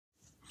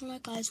Hello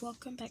guys,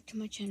 welcome back to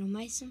my channel.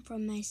 Mason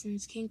from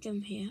Mason's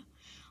Kingdom here.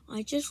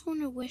 I just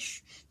want to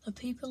wish the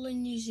people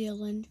in New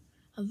Zealand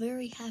a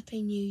very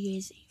happy New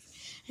Year's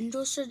Eve, and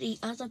also the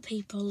other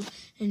people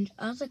in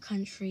other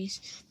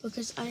countries,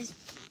 because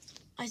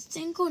I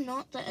think or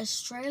not that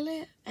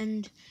Australia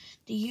and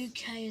the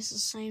UK is the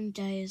same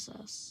day as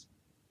us.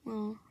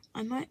 Well,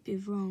 I might be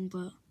wrong,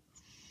 but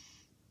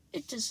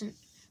it doesn't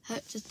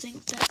hurt to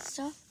think that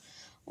stuff.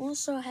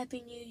 Also,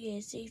 Happy New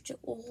Year's Eve to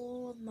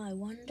all of my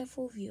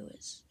wonderful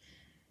viewers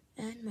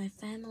and my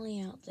family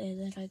out there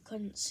that I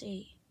couldn't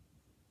see.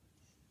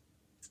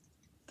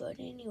 But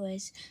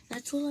anyways,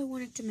 that's all I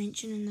wanted to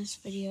mention in this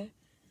video.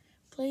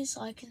 Please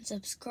like and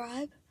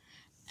subscribe,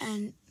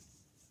 and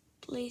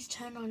please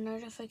turn on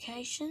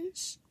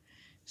notifications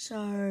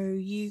so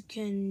you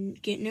can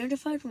get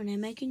notified when I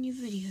make a new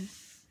video.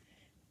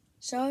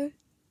 So,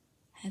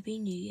 Happy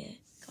New Year,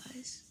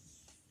 guys.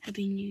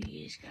 Happy New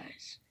Year's,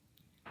 guys.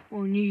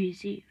 Or New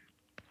Year's Eve.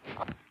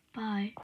 Bye.